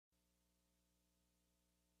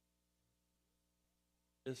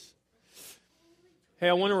Hey,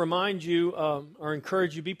 I want to remind you or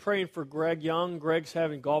encourage you, be praying for Greg Young. Greg's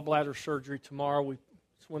having gallbladder surgery tomorrow.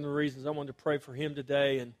 It's one of the reasons I wanted to pray for him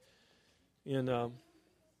today. And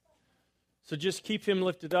so just keep him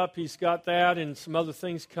lifted up. He's got that and some other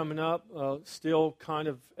things coming up, still kind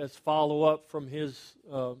of as follow-up from his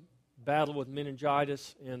battle with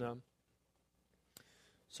meningitis. And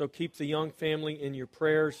so keep the Young family in your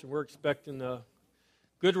prayers. We're expecting a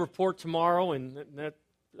good report tomorrow, and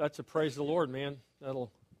that's a praise the Lord, man. That'll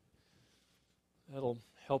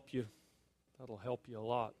help you. That'll help you a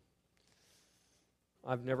lot.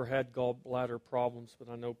 I've never had gallbladder problems, but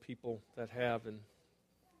I know people that have, and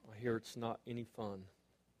I hear it's not any fun.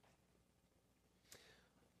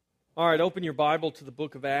 All right, open your Bible to the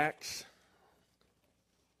book of Acts.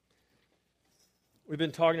 We've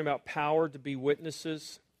been talking about power to be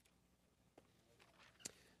witnesses.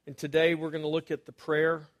 And today we're going to look at the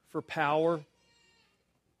prayer for power.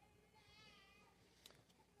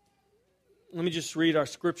 Let me just read our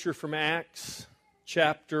scripture from Acts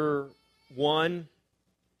chapter 1.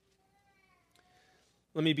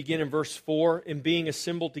 Let me begin in verse 4. And being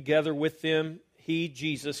assembled together with them, he,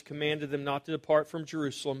 Jesus, commanded them not to depart from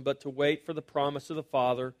Jerusalem, but to wait for the promise of the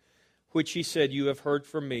Father, which he said, "You have heard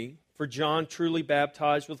from me. For John truly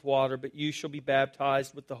baptized with water, but you shall be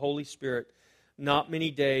baptized with the Holy Spirit not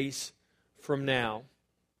many days from now."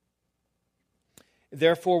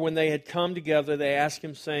 Therefore, when they had come together, they asked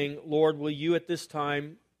him, saying, "Lord, will you at this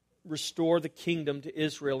time restore the kingdom to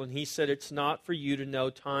Israel?" And he said, "It's not for you to know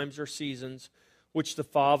times or seasons which the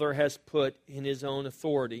Father has put in his own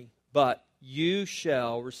authority, but you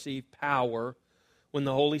shall receive power when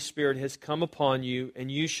the Holy Spirit has come upon you, and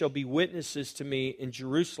you shall be witnesses to me in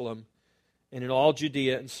Jerusalem and in all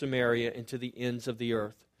Judea and Samaria and to the ends of the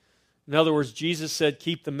earth." In other words, Jesus said,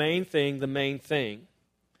 keep the main thing the main thing.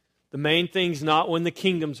 The main thing's not when the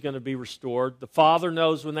kingdom's going to be restored. The Father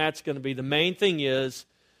knows when that's going to be. The main thing is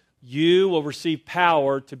you will receive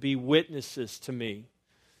power to be witnesses to me.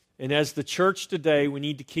 And as the church today, we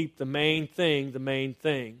need to keep the main thing the main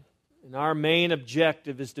thing. And our main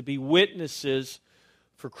objective is to be witnesses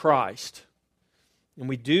for Christ. And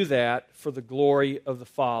we do that for the glory of the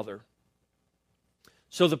Father.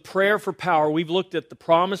 So the prayer for power, we've looked at the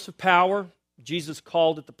promise of power. Jesus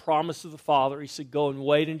called it the promise of the Father. He said, go and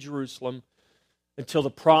wait in Jerusalem until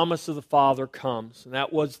the promise of the Father comes. And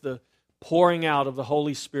that was the pouring out of the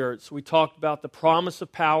Holy Spirit. So we talked about the promise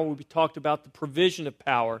of power. We talked about the provision of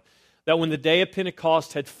power. That when the day of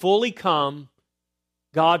Pentecost had fully come,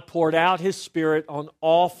 God poured out His Spirit on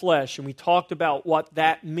all flesh. And we talked about what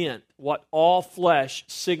that meant, what all flesh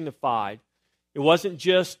signified. It wasn't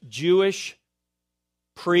just Jewish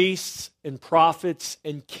priests and prophets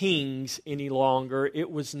and kings any longer.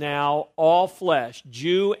 It was now all flesh,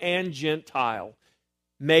 Jew and Gentile,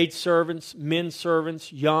 maidservants, men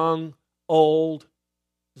servants, young, old.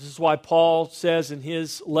 This is why Paul says in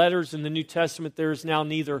his letters in the New Testament, there is now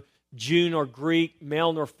neither Jew nor Greek,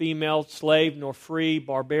 male nor female, slave nor free,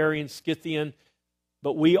 barbarian, Scythian,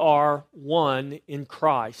 but we are one in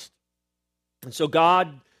Christ. And so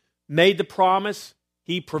God made the promise.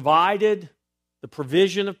 He provided the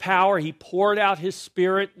provision of power. He poured out His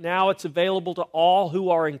Spirit. Now it's available to all who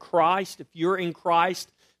are in Christ. If you're in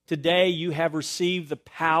Christ today, you have received the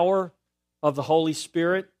power of the Holy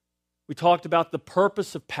Spirit. We talked about the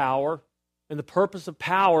purpose of power. And the purpose of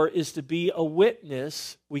power is to be a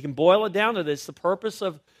witness. We can boil it down to this. The purpose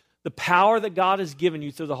of the power that God has given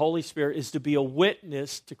you through the Holy Spirit is to be a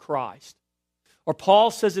witness to Christ. Or Paul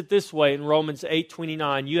says it this way in Romans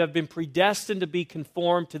 8:29, you have been predestined to be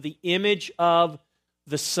conformed to the image of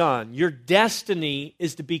the Son. Your destiny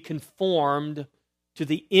is to be conformed to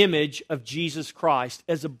the image of Jesus Christ.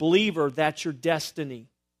 As a believer, that's your destiny.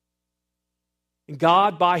 And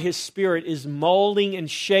God, by His Spirit, is molding and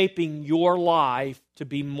shaping your life to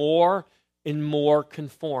be more and more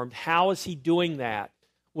conformed. How is He doing that?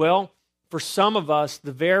 Well, for some of us,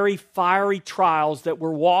 the very fiery trials that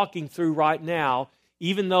we're walking through right now,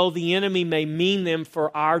 even though the enemy may mean them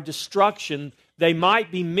for our destruction, they might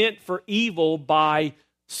be meant for evil by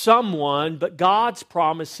someone, but God's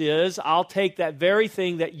promise is, I'll take that very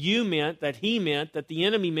thing that you meant, that He meant, that the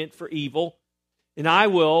enemy meant for evil, and I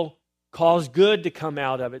will cause good to come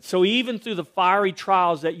out of it. So even through the fiery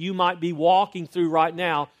trials that you might be walking through right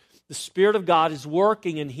now, the Spirit of God is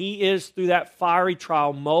working, and He is, through that fiery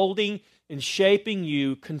trial, molding and shaping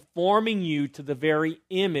you, conforming you to the very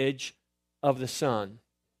image of the Son.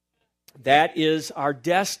 That is our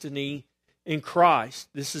destiny in Christ.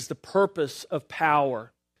 This is the purpose of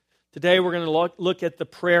power. Today we're going to look at the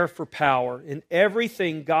prayer for power. In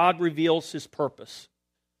everything, God reveals His purpose.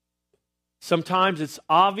 Sometimes it's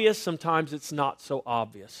obvious, sometimes it's not so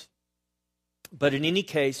obvious. But in any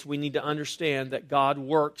case, we need to understand that God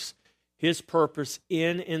works His purpose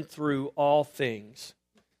in and through all things.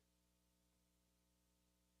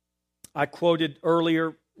 I quoted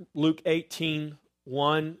earlier Luke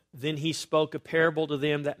 18:1. Then He spoke a parable to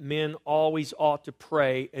them that men always ought to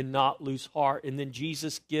pray and not lose heart. And then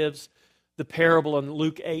Jesus gives the parable in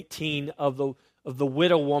Luke 18 of the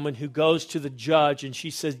widow woman who goes to the judge and she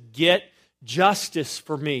says, "Get justice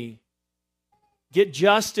for me. Get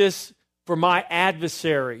justice for my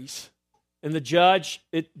adversaries." And the judge,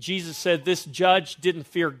 Jesus said, this judge didn't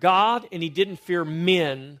fear God and he didn't fear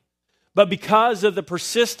men. But because of the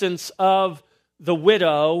persistence of the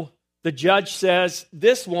widow, the judge says,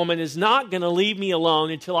 this woman is not going to leave me alone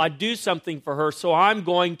until I do something for her, so I'm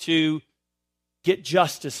going to get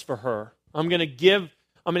justice for her. I'm going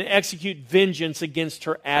to execute vengeance against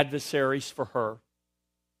her adversaries for her.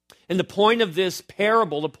 And the point of this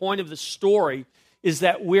parable, the point of the story, is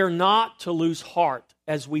that we're not to lose heart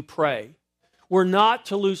as we pray. We're not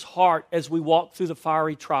to lose heart as we walk through the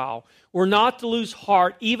fiery trial. We're not to lose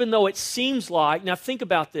heart even though it seems like, now think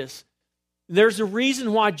about this, there's a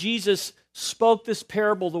reason why Jesus spoke this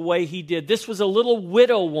parable the way He did. This was a little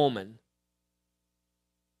widow woman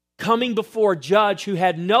coming before a judge who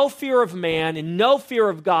had no fear of man and no fear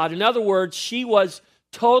of God. In other words, she was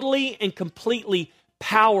totally and completely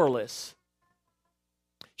powerless.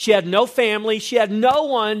 She had no family. She had no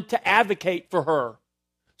one to advocate for her.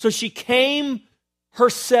 So she came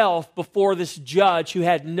herself before this judge who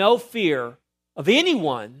had no fear of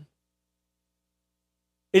anyone.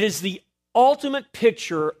 It is the ultimate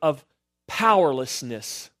picture of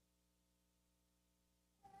powerlessness.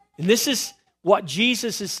 And this is what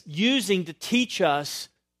Jesus is using to teach us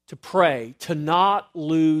to pray, to not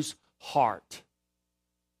lose heart.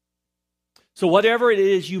 So whatever it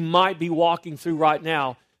is you might be walking through right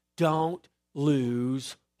now, don't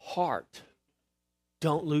lose heart.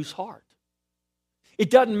 Don't lose heart. It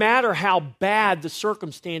doesn't matter how bad the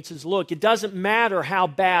circumstances look. It doesn't matter how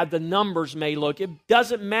bad the numbers may look. It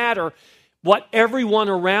doesn't matter what everyone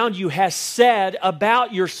around you has said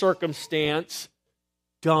about your circumstance.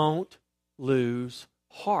 Don't lose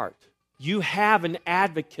heart. You have an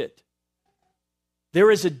advocate. There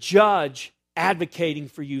is a judge advocating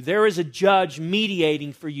for you. There is a judge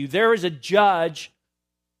mediating for you. There is a judge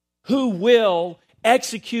who will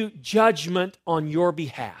execute judgment on your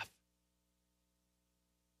behalf.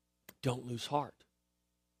 Don't lose heart.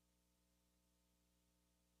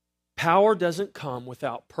 Power doesn't come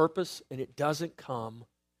without purpose, and it doesn't come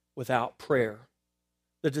without prayer.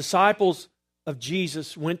 The disciples of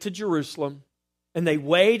Jesus went to Jerusalem, and they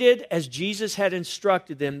waited as Jesus had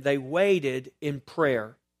instructed them. They waited in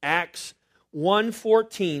prayer. Acts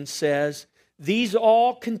 1:14 says, "These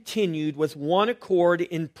all continued with one accord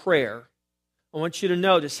in prayer." I want you to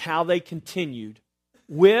notice how they continued.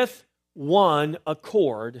 With one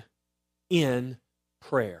accord in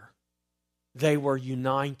prayer. They were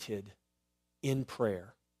united in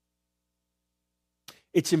prayer.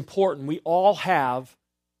 It's important. We all have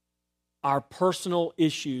our personal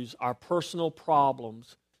issues, our personal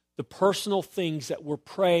problems, the personal things that we're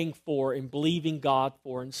praying for and believing God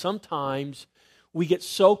for. And sometimes we get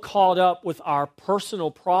so caught up with our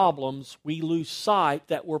personal problems, we lose sight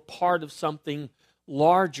that we're part of something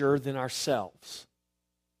larger than ourselves.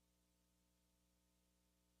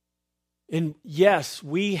 And yes,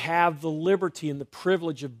 we have the liberty and the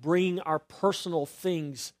privilege of bringing our personal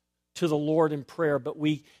things to the Lord in prayer, but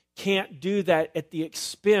we can't do that at the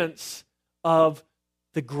expense of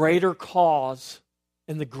the greater cause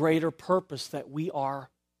and the greater purpose that we are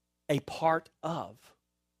a part of.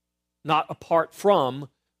 Not apart from,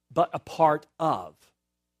 but a part of.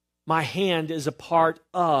 My hand is a part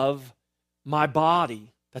of my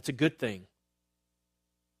body. That's a good thing.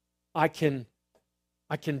 I can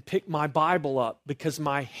pick my Bible up because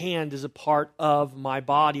my hand is a part of my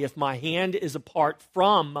body. If my hand is apart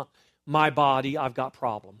from my body, I've got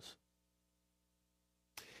problems.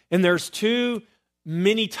 And there's too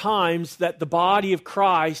many times that the body of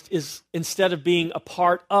Christ is, instead of being a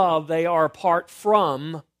part of, they are apart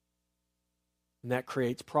from, and that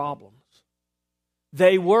creates problems.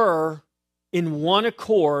 They were in one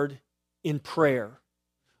accord in prayer,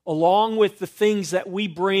 along with the things that we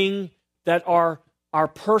bring that are our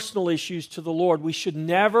personal issues to the Lord. We should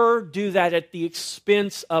never do that at the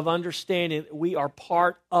expense of understanding that we are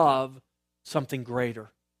part of something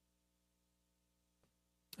greater.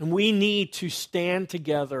 And we need to stand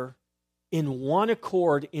together in one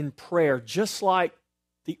accord in prayer, just like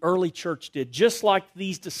the early church did, just like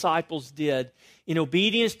these disciples did, in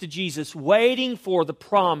obedience to Jesus, waiting for the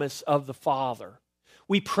promise of the Father.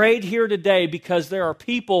 We prayed here today because there are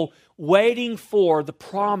people waiting for the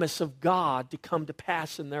promise of God to come to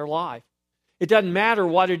pass in their life. It doesn't matter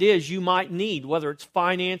what it is you might need, whether it's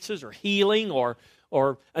finances or healing or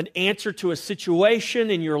an answer to a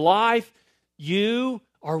situation in your life. You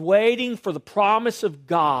are waiting for the promise of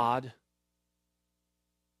God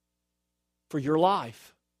for your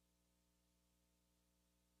life.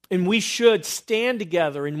 And we should stand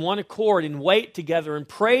together in one accord and wait together and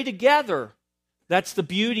pray together. That's the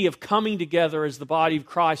beauty of coming together as the body of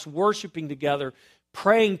Christ, worshiping together,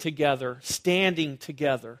 praying together, standing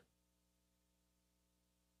together.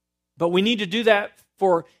 But we need to do that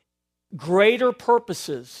for greater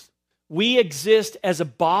purposes. We exist as a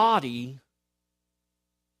body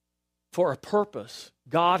for a purpose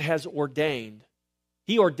God has ordained.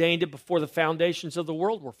 He ordained it before the foundations of the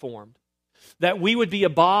world were formed. That we would be a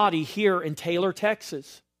body here in Taylor,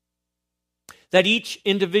 Texas. That each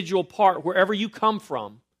individual part, wherever you come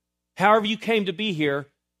from, however you came to be here,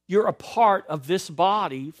 you're a part of this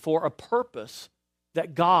body for a purpose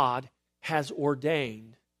that God has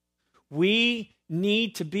ordained. We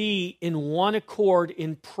need to be in one accord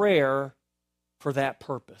in prayer for that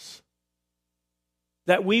purpose.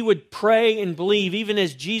 That we would pray and believe, even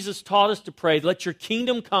as Jesus taught us to pray, let your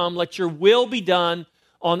kingdom come, let your will be done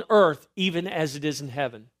on earth, even as it is in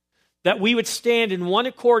heaven. That we would stand in one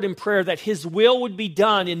accord in prayer that His will would be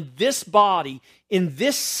done in this body, in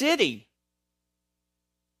this city,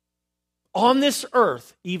 on this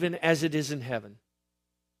earth, even as it is in heaven.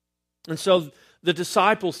 And so the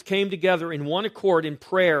disciples came together in one accord in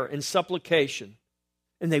prayer and supplication,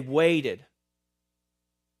 and they waited.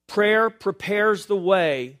 Prayer prepares the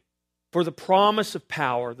way for the promise of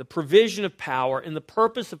power, the provision of power, and the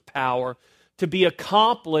purpose of power to be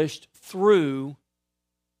accomplished through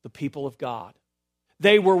the people of God.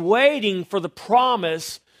 They were waiting for the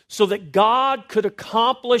promise so that God could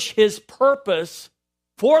accomplish His purpose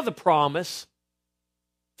for the promise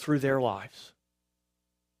through their lives.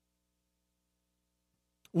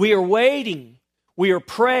 We are waiting, we are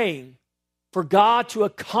praying for God to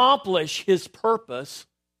accomplish His purpose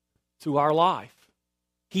through our life.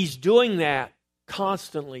 He's doing that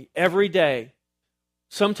constantly, every day.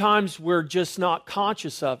 Sometimes we're just not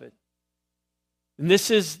conscious of it. And this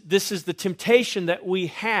is the temptation that we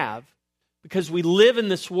have because we live in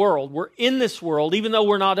this world. We're in this world. Even though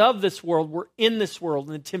we're not of this world, we're in this world.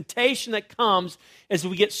 And the temptation that comes as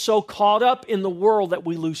we get so caught up in the world that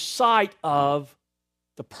we lose sight of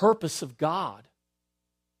the purpose of God.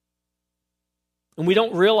 And we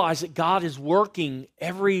don't realize that God is working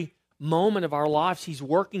every moment of our lives. He's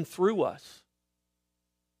working through us.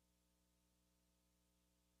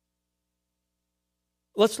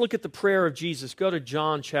 Let's look at the prayer of Jesus. Go to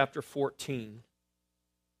John chapter 14.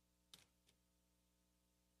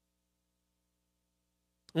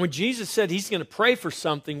 When Jesus said He's going to pray for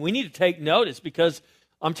something, we need to take notice because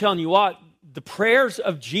I'm telling you what, the prayers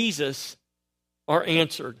of Jesus are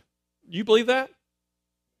answered. Do you believe that?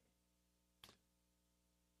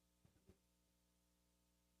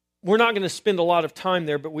 We're not going to spend a lot of time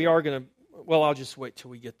there, but we are going to, well, I'll just wait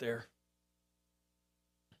till we get there.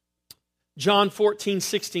 John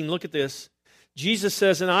 14:16, look at this. Jesus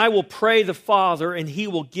says, "And I will pray the Father, and He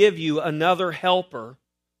will give you another helper."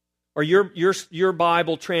 Or your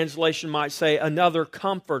Bible translation might say, another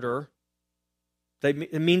comforter.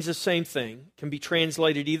 It means the same thing. Can be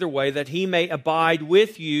translated either way, that He may abide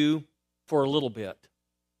with you for a little bit.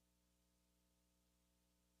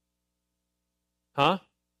 Huh?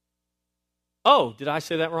 Oh, did I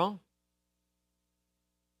say that wrong?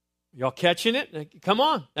 Y'all catching it? Come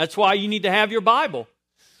on. That's why you need to have your Bible.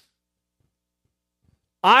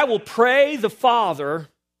 I will pray the Father,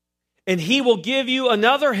 and He will give you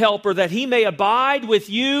another helper that He may abide with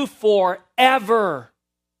you forever.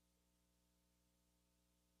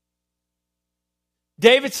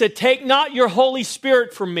 David said, "Take not your Holy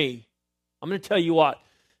Spirit from me." I'm going to tell you what.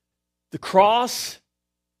 The cross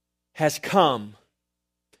has come.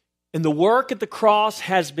 And the work at the cross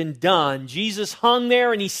has been done. Jesus hung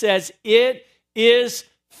there and He says, "It is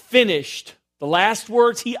finished." The last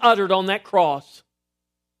words He uttered on that cross.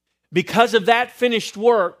 Because of that finished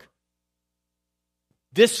work,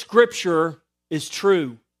 this scripture is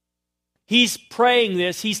true. He's praying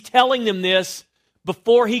this. He's telling them this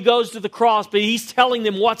before He goes to the cross, but He's telling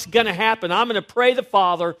them what's going to happen. I'm going to pray the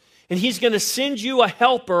Father, and He's going to send you a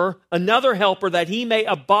helper, another helper, that He may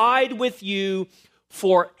abide with you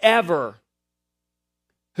forever.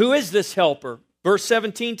 Who is this helper? Verse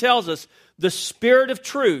 17 tells us, the Spirit of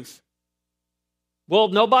truth. Well,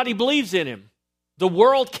 nobody believes in him. The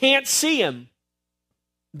world can't see him.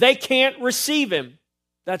 They can't receive him.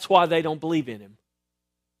 That's why they don't believe in him.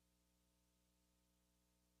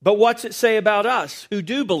 But what's it say about us who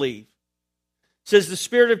do believe? It says, the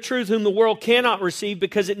Spirit of truth whom the world cannot receive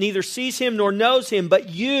because it neither sees him nor knows him, but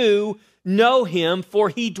you know him, for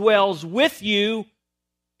he dwells with you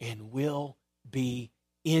and will be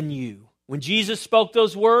in you. When Jesus spoke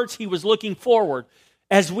those words, he was looking forward.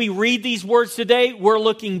 As we read these words today, we're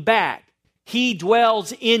looking back. He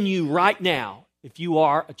dwells in you right now if you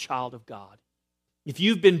are a child of God. If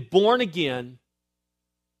you've been born again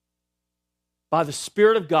by the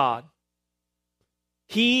Spirit of God,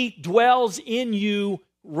 he dwells in you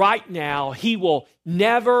right now. He will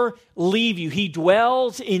never leave you. He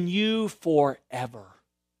dwells in you forever.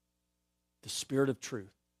 The Spirit of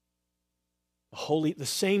truth. The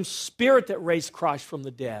same Spirit that raised Christ from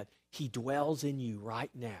the dead, he dwells in you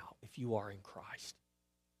right now if you are in Christ.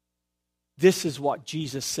 This is what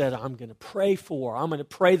Jesus said, I'm going to pray for. I'm going to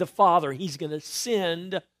pray the Father. He's going to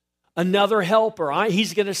send another helper.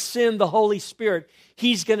 He's going to send the Holy Spirit.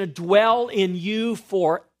 He's going to dwell in you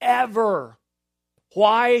forever.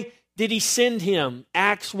 Why did he send him?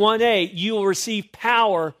 Acts 1:8, you will receive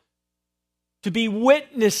power to be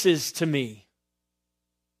witnesses to me.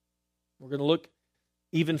 We're going to look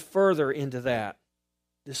even further into that.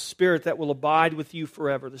 The Spirit that will abide with you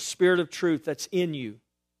forever. The Spirit of truth that's in you.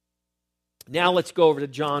 Now let's go over to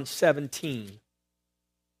John 17.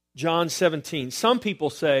 John 17. Some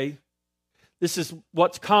people say this is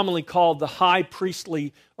what's commonly called the high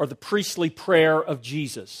priestly or the priestly prayer of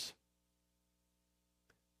Jesus.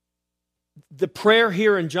 The prayer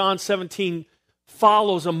here in John 17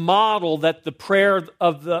 follows a model that the prayer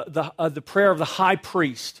of the prayer of the high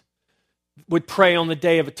priest would pray on the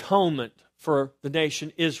Day of Atonement for the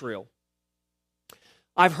nation Israel.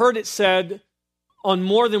 I've heard it said on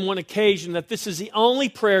more than one occasion that this is the only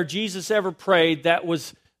prayer Jesus ever prayed that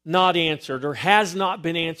was not answered or has not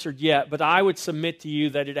been answered yet, but I would submit to you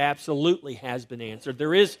that it absolutely has been answered.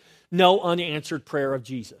 There is no unanswered prayer of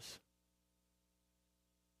Jesus.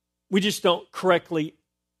 We just don't correctly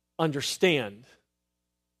understand.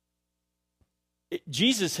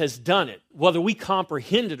 Jesus has done it. Whether we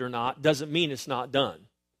comprehend it or not doesn't mean it's not done.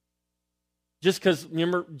 Just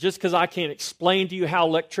because I can't explain to you how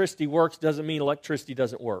electricity works doesn't mean electricity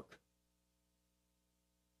doesn't work.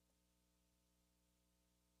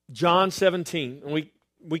 John 17, and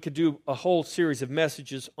we could do a whole series of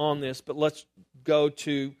messages on this, but let's go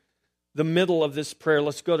to the middle of this prayer.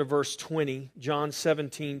 Let's go to verse 20, John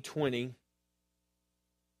 17:20.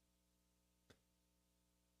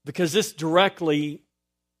 Because this directly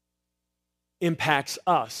impacts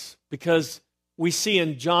us. Because we see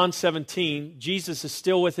in John 17, Jesus is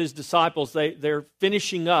still with his disciples. They're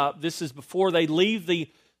finishing up. This is before they leave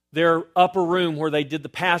their upper room where they did the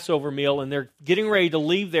Passover meal, and they're getting ready to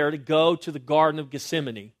leave there to go to the Garden of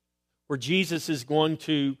Gethsemane, where Jesus is going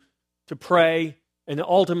to pray and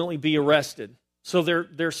ultimately be arrested. So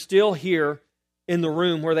they're still here in the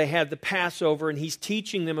room where they had the Passover, and he's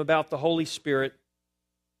teaching them about the Holy Spirit.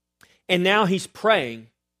 And now he's praying.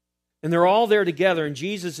 And they're all there together, and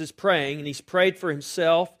Jesus is praying, and he's prayed for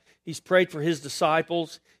himself. He's prayed for his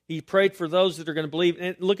disciples. He prayed for those that are going to believe.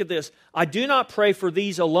 And look at this. I do not pray for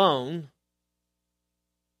these alone,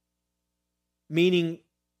 meaning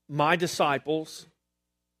my disciples,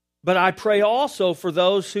 but I pray also for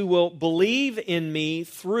those who will believe in me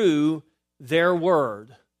through their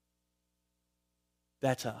word.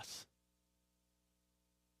 That's us.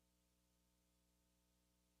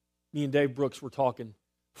 Me and Dave Brooks were talking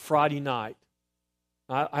Friday night.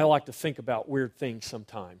 I like to think about weird things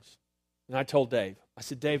sometimes. And I told Dave, I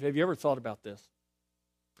said, Dave, have you ever thought about this?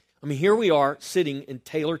 I mean, here we are sitting in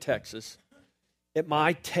Taylor, Texas, at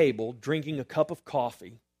my table, drinking a cup of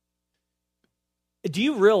coffee. Do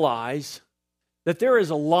you realize that there is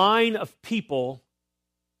a line of people?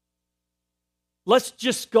 Let's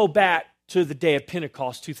just go back to the day of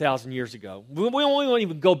Pentecost 2,000 years ago. We won't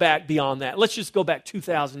even go back beyond that. Let's just go back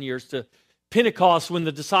 2,000 years to Pentecost when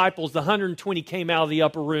the disciples, the 120, came out of the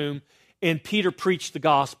upper room and Peter preached the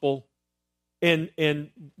gospel.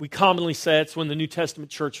 And we commonly say it's when the New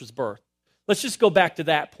Testament church was birthed. Let's just go back to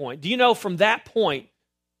that point. Do you know from that point,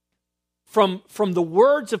 from the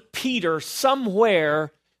words of Peter,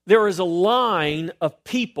 somewhere there is a line of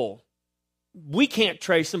people. We can't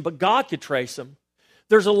trace them, but God could trace them.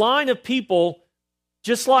 There's a line of people,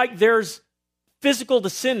 just like there's physical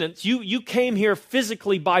descendants. You came here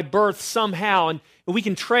physically by birth somehow, and we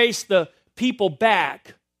can trace the people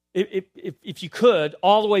back, if you could,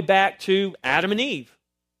 all the way back to Adam and Eve,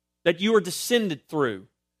 that you were descended through.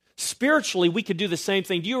 spiritually, we could do the same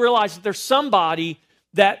thing. Do you realize that there's somebody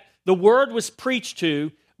that the word was preached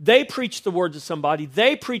to? They preached the word to somebody.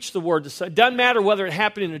 They preached the word to somebody. It doesn't matter whether it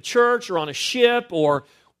happened in a church or on a ship or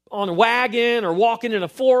on a wagon or walking in a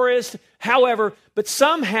forest, however, but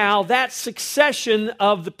somehow that succession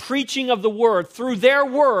of the preaching of the word through their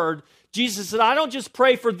word, Jesus said, I don't just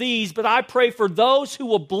pray for these, but I pray for those who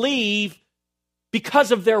will believe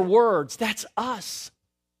because of their words. That's us.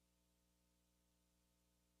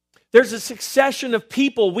 There's a succession of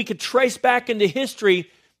people we could trace back into history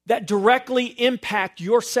that directly impact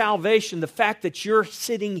your salvation, the fact that you're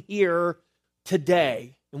sitting here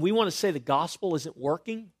today. And we want to say the gospel isn't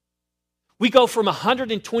working. We go from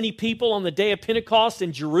 120 people on the day of Pentecost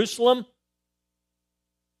in Jerusalem,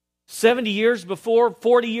 70 years before,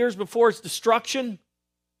 40 years before its destruction.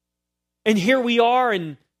 And here we are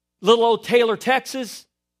in little old Taylor, Texas,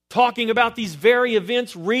 talking about these very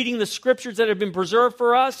events, reading the scriptures that have been preserved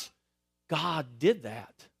for us. God did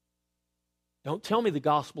that. Don't tell me the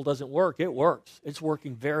gospel doesn't work. It works. It's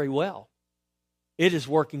working very well. It is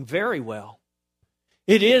working very well.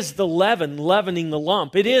 It is the leaven leavening the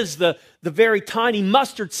lump. It is the very tiny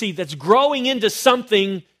mustard seed that's growing into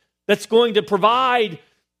something that's going to provide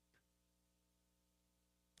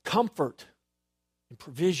comfort and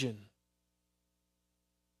provision.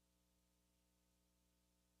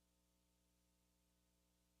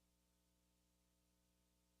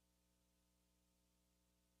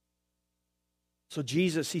 So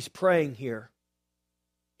Jesus, he's praying here.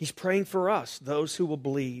 He's praying for us, those who will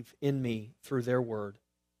believe in me through their word,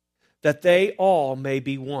 that they all may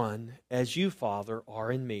be one, as you, Father,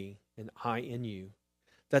 are in me, and I in you,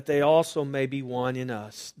 that they also may be one in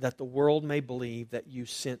us, that the world may believe that you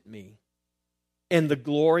sent me. And the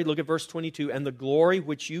glory, look at verse 22, and the glory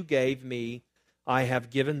which you gave me, I have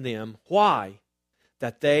given them. Why?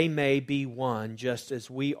 That they may be one, just as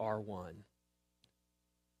we are one.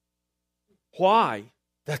 Why?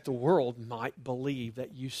 That the world might believe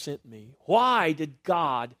that you sent me. Why did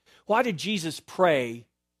Jesus pray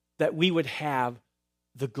that we would have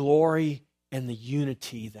the glory and the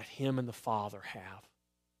unity that Him and the Father have?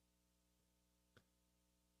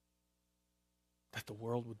 That the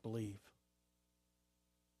world would believe.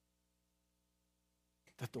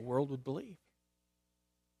 That the world would believe.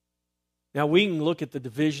 Now we can look at the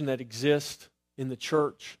division that exists in the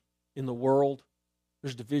church, in the world.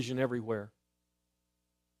 There's division everywhere.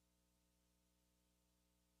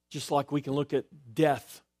 Just like we can look at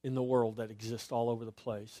death in the world that exists all over the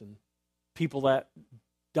place, and people that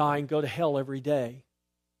die and go to hell every day.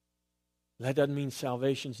 That doesn't mean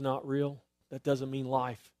salvation's not real. That doesn't mean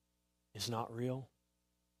life is not real.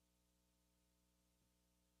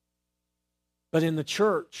 But in the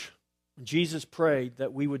church, when Jesus prayed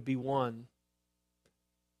that we would be one,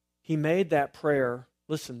 He made that prayer.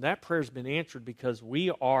 Listen, that prayer's been answered because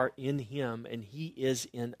we are in Him and He is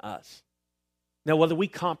in us. Now, whether we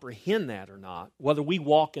comprehend that or not, whether we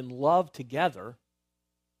walk in love together,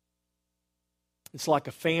 it's like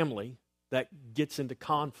a family that gets into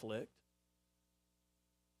conflict.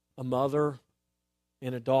 A mother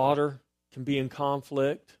and a daughter can be in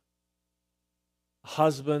conflict. A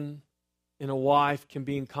husband and a wife can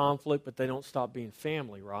be in conflict, but they don't stop being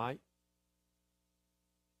family, right?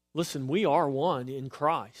 Listen, we are one in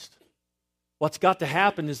Christ. What's got to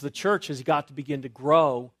happen is the church has got to begin to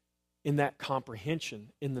grow in that comprehension,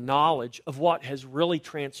 in the knowledge of what has really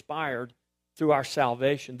transpired through our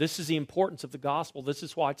salvation. This is the importance of the gospel. This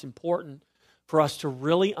is why it's important for us to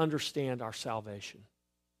really understand our salvation.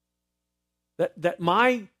 That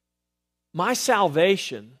my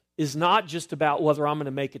salvation is not just about whether I'm going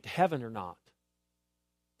to make it to heaven or not.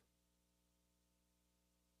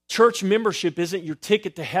 Church membership isn't your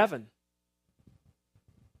ticket to heaven.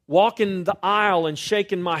 Walking the aisle and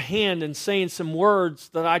shaking my hand and saying some words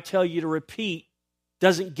that I tell you to repeat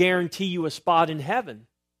doesn't guarantee you a spot in heaven.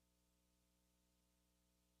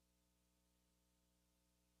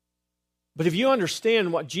 But if you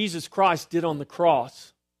understand what Jesus Christ did on the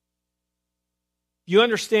cross, you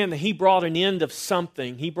understand that He brought an end of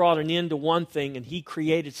something. He brought an end to one thing and He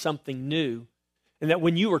created something new. And that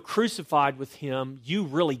when you were crucified with Him, you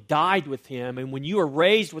really died with Him. And when you were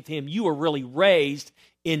raised with Him, you were really raised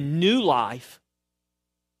in new life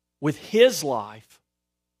with His life.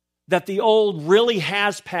 That the old really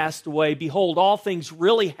has passed away. Behold, all things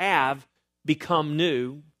really have become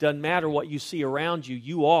new. Doesn't matter what you see around you.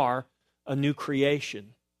 You are a new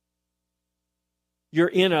creation. You're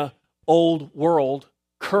in an old world,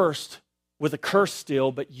 cursed with a curse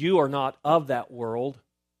still, but you are not of that world.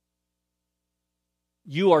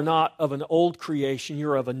 You are not of an old creation,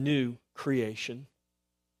 you're of a new creation.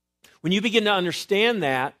 When you begin to understand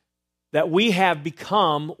that, that we have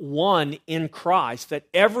become one in Christ, that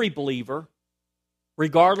every believer,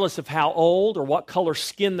 regardless of how old or what color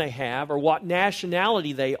skin they have or what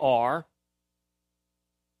nationality they are,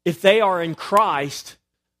 if they are in Christ,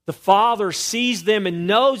 the Father sees them and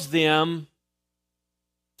knows them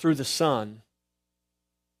through the Son.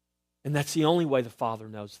 And that's the only way the Father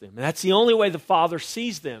knows them. And that's the only way the Father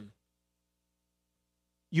sees them.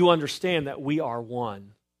 You understand that we are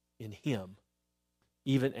one in Him,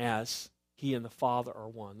 even as He and the Father are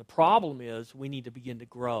one. The problem is we need to begin to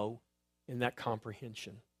grow in that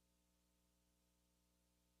comprehension.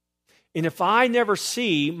 And if I never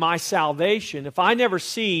see my salvation, if I never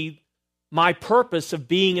see my purpose of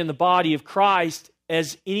being in the body of Christ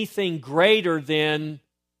as anything greater than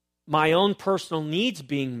my own personal needs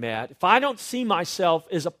being met, if I don't see myself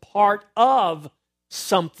as a part of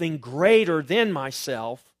something greater than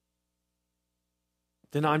myself,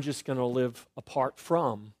 then I'm just going to live apart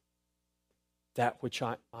from that which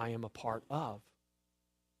I am a part of.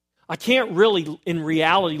 I can't really, in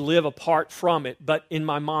reality, live apart from it, but in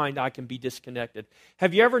my mind, I can be disconnected.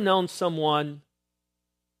 Have you ever known someone,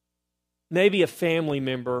 maybe a family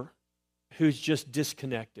member, who's just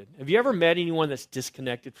disconnected? Have you ever met anyone that's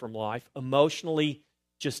disconnected from life, emotionally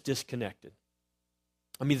just disconnected?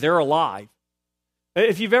 I mean, they're alive.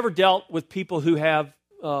 If you've ever dealt with people who have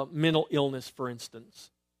mental illness, for instance,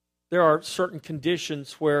 there are certain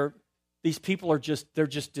conditions where these people are they're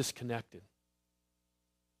just disconnected.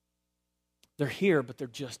 They're here, but they're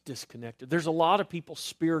just disconnected. There's a lot of people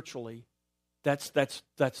spiritually, that's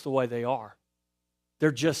the way they are.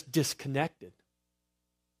 They're just disconnected.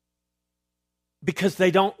 Because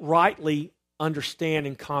they don't rightly understand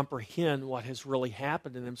and comprehend what has really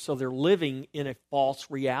happened to them, so they're living in a false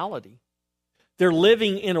reality. They're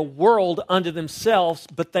living in a world unto themselves,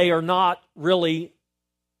 but they are not really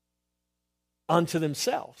unto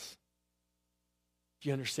themselves. Do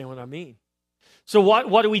you understand what I mean? So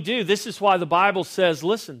what do? This is why the Bible says,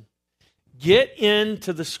 listen, get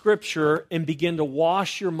into the Scripture and begin to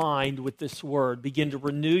wash your mind with this Word. Begin to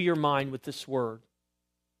renew your mind with this Word.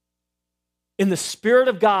 And the Spirit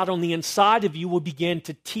of God on the inside of you will begin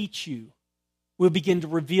to teach you, will begin to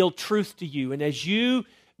reveal truth to you. And as you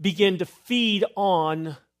begin to feed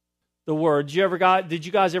on the Word, did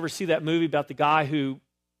you guys ever see that movie about the guy who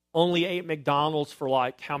only ate McDonald's for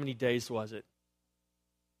like, how many days was it?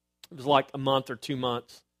 It was like a month or 2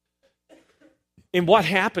 months. And what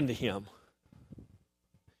happened to him?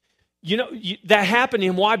 You know, that happened to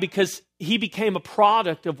him. Why? Because he became a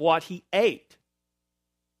product of what he ate.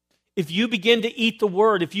 If you begin to eat the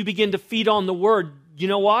Word, if you begin to feed on the Word, you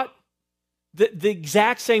know what? The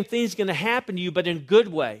exact same thing is going to happen to you, but in a good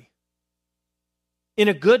way. In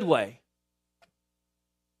a good way.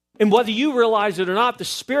 And whether you realize it or not, the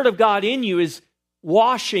Spirit of God in you is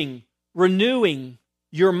washing, renewing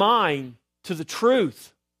your mind to the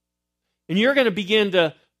truth. And you're going to begin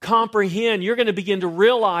to comprehend, you're going to begin to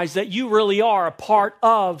realize that you really are a part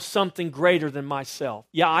of something greater than myself.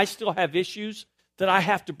 Yeah, I still have issues that I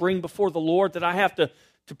have to bring before the Lord, that I have to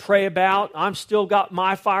pray about. I'm still got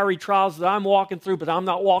my fiery trials that I'm walking through, but I'm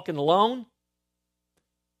not walking alone.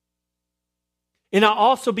 And I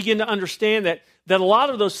also begin to understand that a lot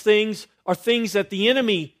of those things are things that the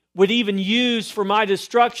enemy would even use for my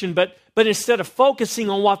destruction, but instead of focusing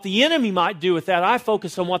on what the enemy might do with that, I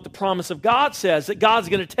focus on what the promise of God says, that God's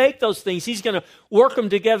going to take those things, He's going to work them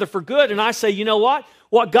together for good. And I say, you know what?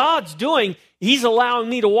 What God's doing, He's allowing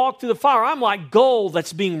me to walk through the fire. I'm like gold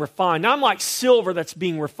that's being refined. I'm like silver that's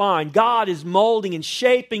being refined. God is molding and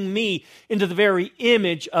shaping me into the very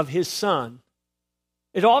image of His Son.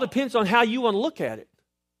 It all depends on how you want to look at it.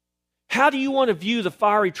 How do you want to view the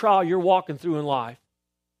fiery trial you're walking through in life?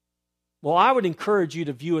 Well, I would encourage you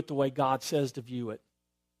to view it the way God says to view it.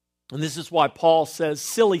 And this is why Paul says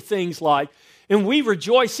silly things like, and we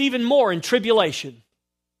rejoice even more in tribulation.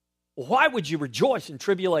 Well, why would you rejoice in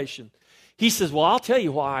tribulation? He says, well, I'll tell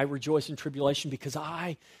you why I rejoice in tribulation, because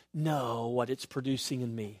I know what it's producing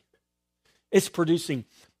in me. It's producing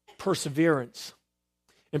perseverance.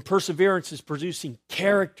 And perseverance is producing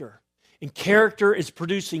character. And character is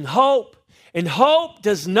producing hope. And hope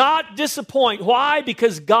does not disappoint. Why?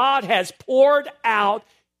 Because God has poured out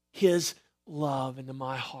His love into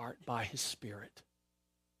my heart by His Spirit.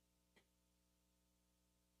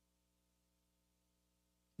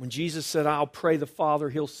 When Jesus said, I'll pray the Father,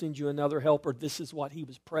 He'll send you another helper, this is what He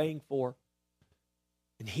was praying for.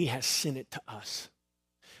 And He has sent it to us.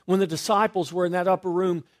 When the disciples were in that upper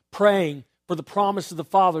room praying for the promise of the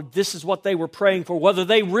Father, this is what they were praying for. Whether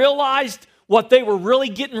they realized what they were really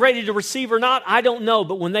getting ready to receive or not, I don't know.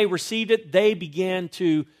 But when they received it, they began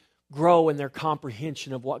to grow in their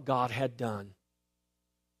comprehension of what God had done.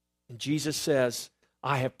 And Jesus says,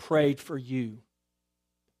 I have prayed for you.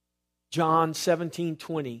 John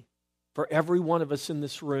 17:20, for every one of us in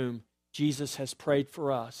this room, Jesus has prayed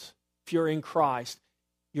for us. If you're in Christ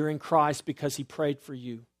because He prayed for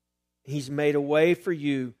you. He's made a way for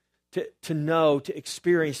you to know, to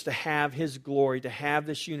experience, to have His glory, to have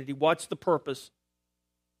this unity. What's the purpose?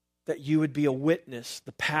 That you would be a witness.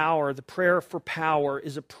 The prayer for power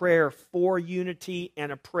is a prayer for unity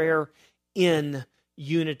and a prayer in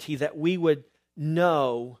unity, that we would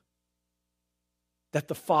know that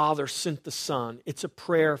the Father sent the Son. It's a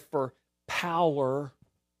prayer for power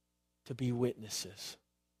to be witnesses.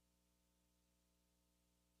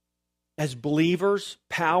 As believers,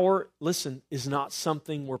 power, listen, is not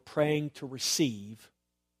something we're praying to receive.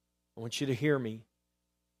 I want you to hear me.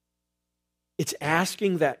 It's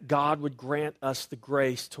asking that God would grant us the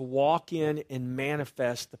grace to walk in and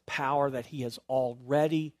manifest the power that He has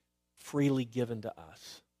already freely given to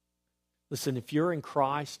us. Listen, if you're in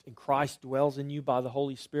Christ and Christ dwells in you by the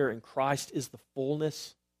Holy Spirit and Christ is the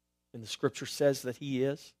fullness, and the Scripture says that He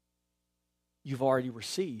is, you've already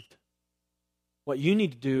received. What you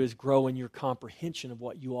need to do is grow in your comprehension of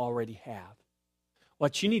what you already have.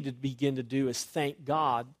 What you need to begin to do is thank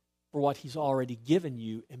God for what He's already given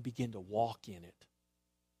you and begin to walk in it.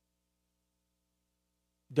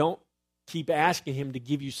 Don't keep asking Him to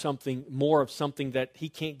give you something more of something that He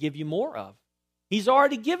can't give you more of. He's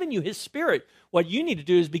already given you His Spirit. What you need to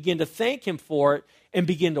do is begin to thank Him for it and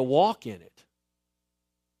begin to walk in it.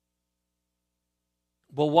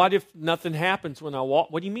 Well, what if nothing happens when I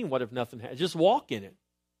walk? What do you mean, what if nothing happens? Just walk in it.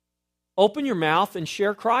 Open your mouth and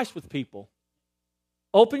share Christ with people.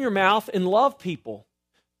 Open your mouth and love people.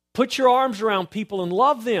 Put your arms around people and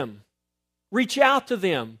love them. Reach out to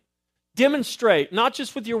them. Demonstrate, not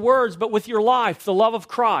just with your words, but with your life, the love of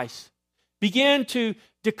Christ. Begin to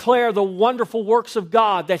declare the wonderful works of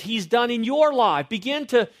God that He's done in your life. Begin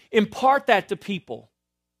to impart that to people.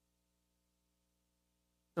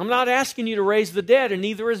 I'm not asking you to raise the dead, and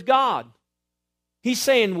neither is God. He's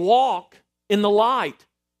saying walk in the light.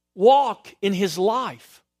 Walk in His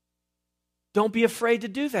life. Don't be afraid to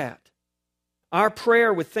do that. Our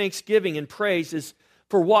prayer with thanksgiving and praise is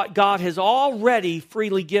for what God has already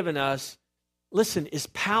freely given us. Listen, is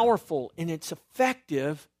powerful and it's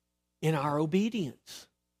effective in our obedience.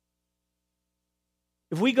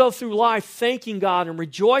 If we go through life thanking God and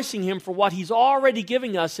rejoicing Him for what He's already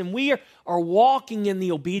giving us, and we are walking in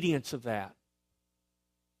the obedience of that,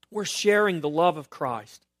 we're sharing the love of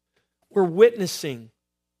Christ. We're witnessing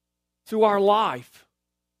through our life.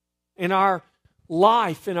 And our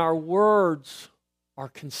life and our words are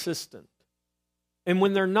consistent. And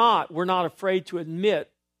when they're not, we're not afraid to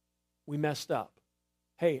admit we messed up.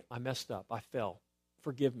 Hey, I messed up. I fell.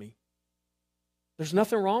 Forgive me. There's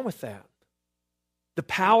nothing wrong with that. The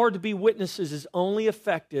power to be witnesses is only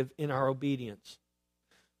effective in our obedience.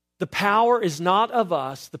 The power is not of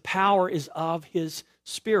us. The power is of His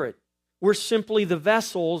Spirit. We're simply the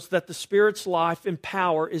vessels that the Spirit's life and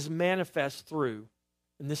power is manifest through.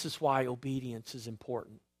 And this is why obedience is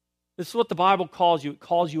important. This is what the Bible calls you. It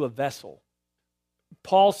calls you a vessel.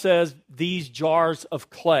 Paul says these jars of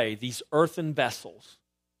clay, these earthen vessels,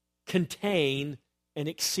 contain an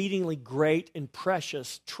exceedingly great and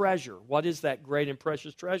precious treasure. What is that great and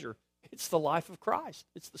precious treasure? It's the life of Christ.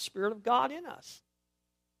 It's the Spirit of God in us.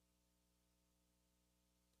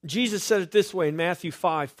 Jesus said it this way in Matthew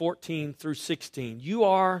 5:14 through 16. You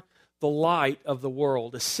are the light of the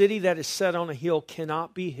world. A city that is set on a hill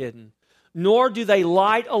cannot be hidden. Nor do they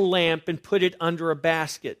light a lamp and put it under a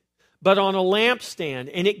basket, but on a lampstand,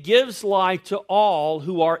 and it gives light to all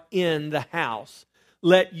who are in the house.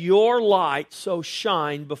 Let your light so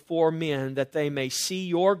shine before men that they may see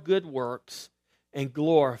your good works and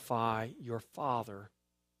glorify your Father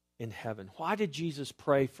in heaven. Why did Jesus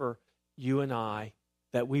pray for you and I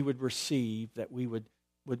that we would receive,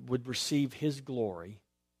 would receive His glory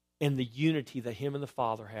and the unity that Him and the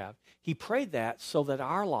Father have? He prayed that so that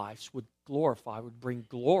our lives would bring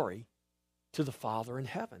glory to the Father in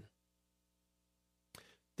heaven.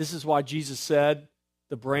 This is why Jesus said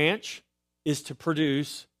the branch is to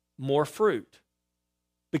produce more fruit.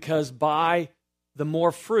 Because by the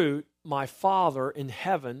more fruit, my Father in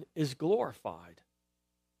heaven is glorified.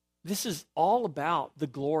 This is all about the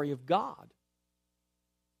glory of God.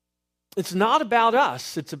 It's not about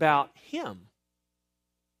us, it's about Him.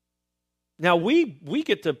 Now, we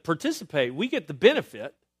get to participate, we get the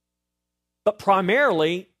benefit, but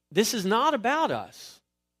primarily, this is not about us.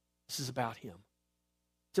 This is about Him.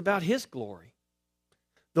 It's about His glory.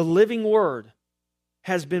 The living Word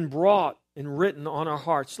has been brought and written on our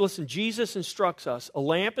hearts. Listen, Jesus instructs us, a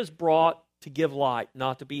lamp is brought to give light,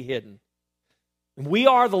 not to be hidden. And we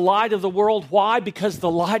are the light of the world. Why? Because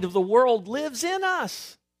the light of the world lives in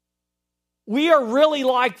us. We are really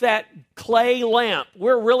like that clay lamp.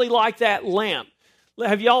 We're really like that lamp.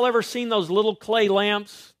 Have y'all ever seen those little clay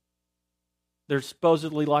lamps? They're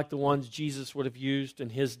supposedly like the ones Jesus would have used in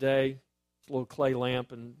his day. It's a little clay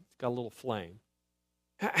lamp and it's got a little flame.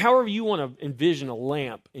 However you want to envision a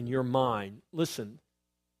lamp in your mind, listen,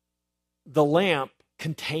 the lamp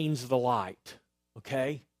contains the light,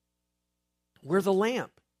 okay? We're the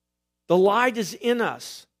lamp. The light is in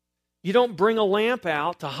us. You don't bring a lamp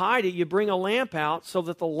out to hide it. You bring a lamp out so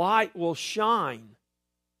that the light will shine.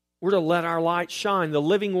 We're to let our light shine. The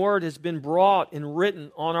living word has been brought and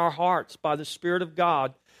written on our hearts by the Spirit of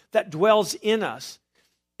God that dwells in us.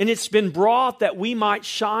 And it's been brought that we might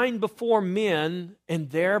shine before men and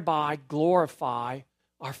thereby glorify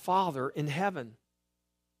our Father in heaven.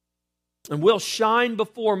 And we'll shine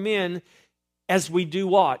before men as we do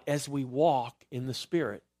what? As we walk in the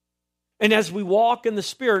Spirit. And as we walk in the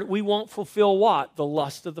Spirit, we won't fulfill what? The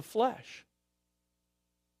lust of the flesh.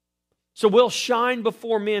 So we'll shine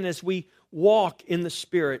before men as we walk in the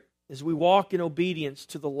Spirit, as we walk in obedience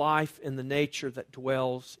to the life and the nature that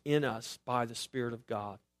dwells in us by the Spirit of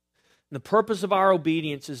God. And the purpose of our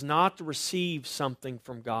obedience is not to receive something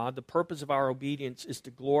from God. The purpose of our obedience is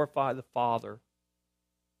to glorify the Father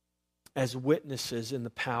as witnesses in the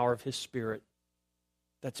power of His Spirit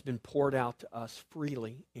that's been poured out to us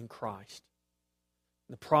freely in Christ.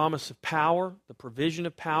 The promise of power, the provision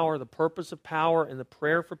of power, the purpose of power, and the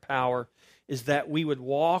prayer for power is that we would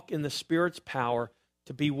walk in the Spirit's power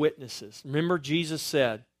to be witnesses. Remember, Jesus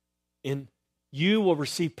said, you will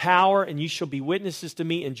receive power and you shall be witnesses to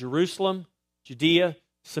me in Jerusalem, Judea,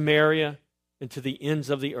 Samaria, and to the ends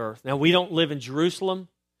of the earth. Now, we don't live in Jerusalem.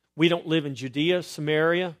 We don't live in Judea,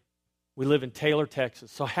 Samaria. We live in Taylor,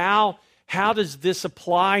 Texas. So how does this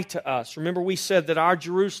apply to us? Remember, we said that our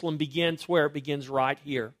Jerusalem begins where? It begins right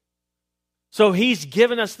here. So He's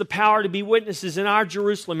given us the power to be witnesses in our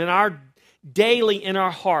Jerusalem, daily in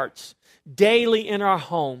our hearts, daily in our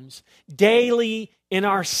homes, daily in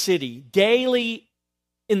our city, daily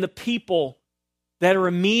in the people that are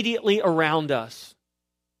immediately around us.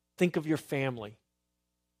 Think of your family.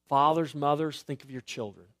 Fathers, mothers, think of your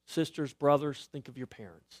children. Sisters, brothers, think of your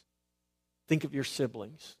parents. Think of your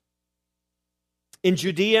siblings. In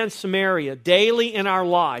Judea and Samaria, daily in our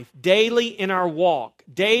life, daily in our walk,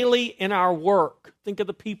 daily in our work. Think of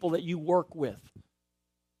the people that you work with.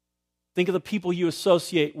 Think of the people you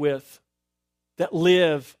associate with that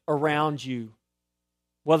live around you.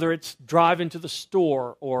 Whether it's driving to the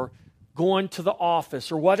store or going to the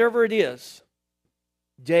office or whatever it is.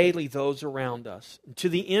 Daily those around us. And to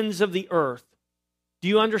the ends of the earth. Do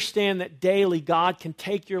you understand that daily God can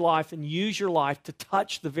take your life and use your life to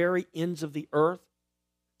touch the very ends of the earth?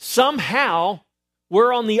 Somehow,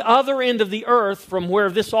 we're on the other end of the earth from where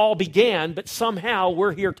this all began, but somehow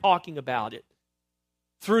we're here talking about it.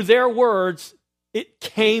 Through their words, it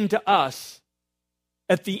came to us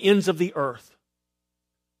at the ends of the earth.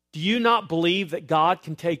 Do you not believe that God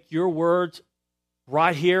can take your words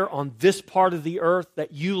right here on this part of the earth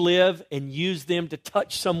that you live and use them to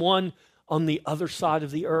touch someone on the other side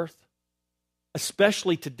of the earth?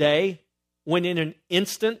 Especially today, when in an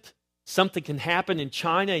instant, something can happen in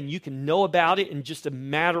China and you can know about it in just a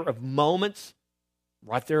matter of moments,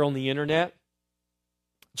 right there on the internet.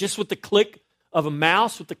 Just with the click of a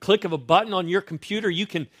mouse, with the click of a button on your computer, you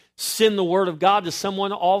can send the Word of God to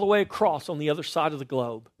someone all the way across on the other side of the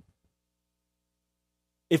globe.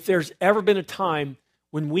 If there's ever been a time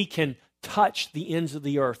when we can touch the ends of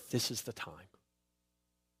the earth, this is the time.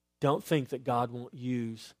 Don't think that God won't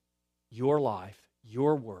use your life,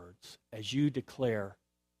 your words, as you declare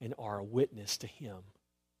and are a witness to Him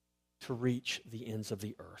to reach the ends of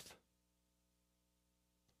the earth.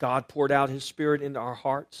 God poured out His Spirit into our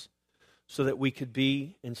hearts so that we could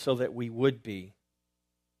be and so that we would be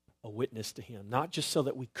a witness to Him. Not just so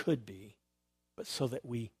that we could be, but so that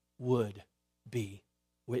we would be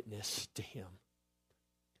witness to Him.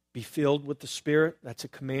 Be filled with the Spirit. That's a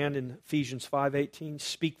command in Ephesians 5:18.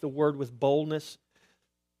 Speak the word with boldness.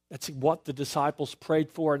 That's what the disciples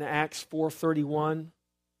prayed for in Acts 4:31.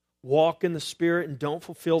 Walk in the Spirit and don't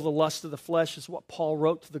fulfill the lust of the flesh is what Paul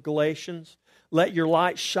wrote to the Galatians. Let your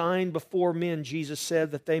light shine before men, Jesus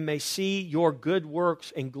said, that they may see your good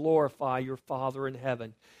works and glorify your Father in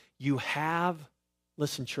heaven. You have,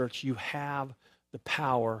 listen church, you have the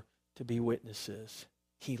power to be witnesses.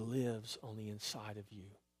 He lives on the inside of you.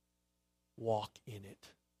 Walk in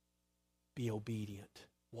it. Be obedient.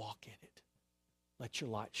 Walk in it. let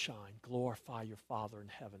your light shine. Glorify your Father in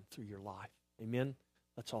heaven through your life. Amen?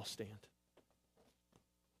 Let's all stand.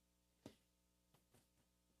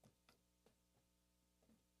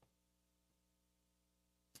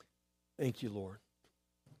 Thank you, Lord.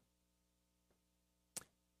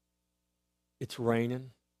 It's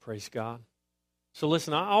raining. Praise God. So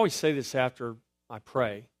listen, I always say this after I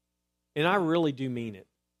pray, and I really do mean it.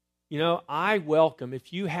 You know, I welcome,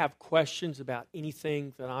 if you have questions about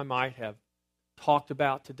anything that I might have talked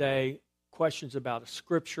about today, questions about a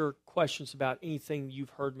scripture, questions about anything you've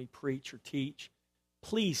heard me preach or teach,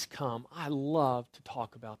 please come. I love to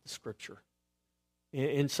talk about the scripture.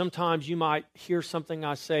 And sometimes you might hear something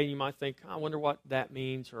I say and you might think, I wonder what that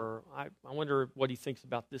means, or I wonder what he thinks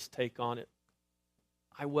about this take on it.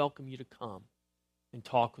 I welcome you to come and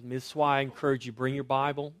talk with me. This is why I encourage you, bring your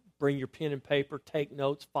Bible, bring your pen and paper, take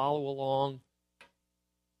notes, follow along.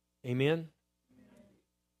 Amen?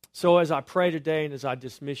 So as I pray today and as I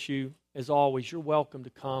dismiss you, as always, you're welcome to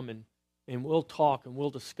come and we'll talk and we'll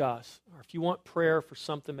discuss. Or if you want prayer for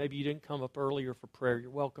something, maybe you didn't come up earlier for prayer, you're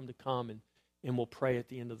welcome to come and we'll pray at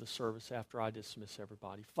the end of the service after I dismiss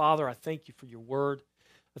everybody. Father, I thank you for your word.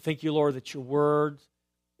 I thank you, Lord, that your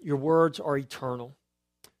words are eternal.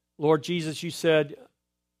 Lord Jesus, you said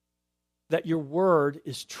that your word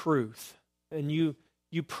is truth. And you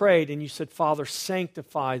prayed and you said, Father,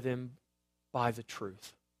 sanctify them by the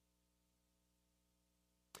truth.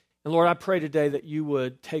 And Lord, I pray today that you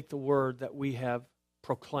would take the word that we have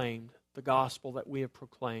proclaimed, the gospel that we have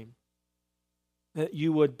proclaimed, that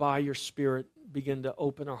you would, by your Spirit, begin to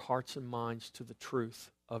open our hearts and minds to the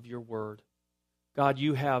truth of your word. God,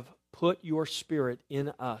 you have put your Spirit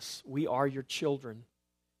in us. We are your children.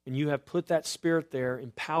 And you have put that Spirit there,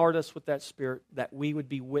 empowered us with that Spirit, that we would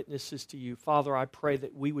be witnesses to you. Father, I pray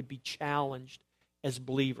that we would be challenged as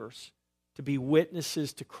believers to be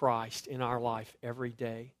witnesses to Christ in our life every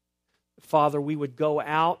day. Father, we would go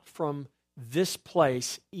out from this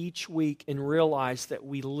place each week and realize that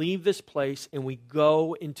we leave this place and we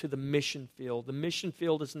go into the mission field. The mission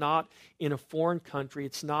field is not in a foreign country.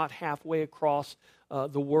 It's not halfway across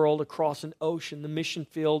the world, across an ocean. The mission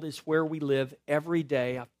field is where we live every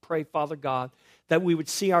day. I pray, Father God, that we would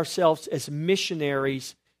see ourselves as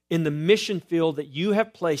missionaries in the mission field that you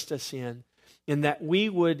have placed us in, and that we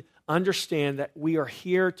would understand that we are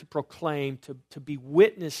here to proclaim, to be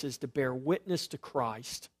witnesses, to bear witness to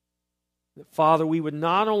Christ. That, Father, we would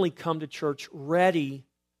not only come to church ready,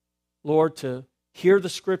 Lord, to hear the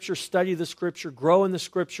Scripture, study the Scripture, grow in the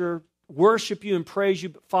Scripture, worship you and praise you,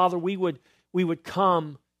 but Father, we would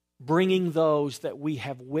come bringing those that we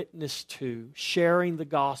have witnessed to, sharing the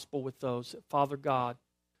gospel with those. Father God,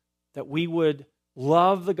 that we would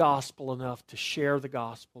love the gospel enough to share the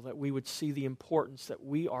gospel, that we would see the importance that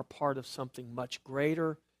we are part of something much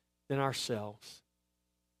greater than ourselves.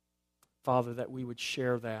 Father, that we would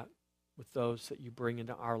share that with those that you bring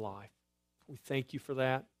into our life. We thank you for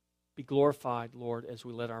that. Be glorified, Lord, as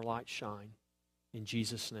we let our light shine. In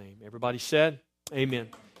Jesus' name. Everybody said, amen.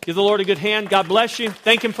 Give the Lord a good hand. God bless you.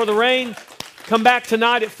 Thank him for the rain. Come back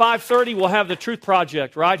tonight at 5:30. We'll have the Truth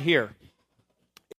Project right here.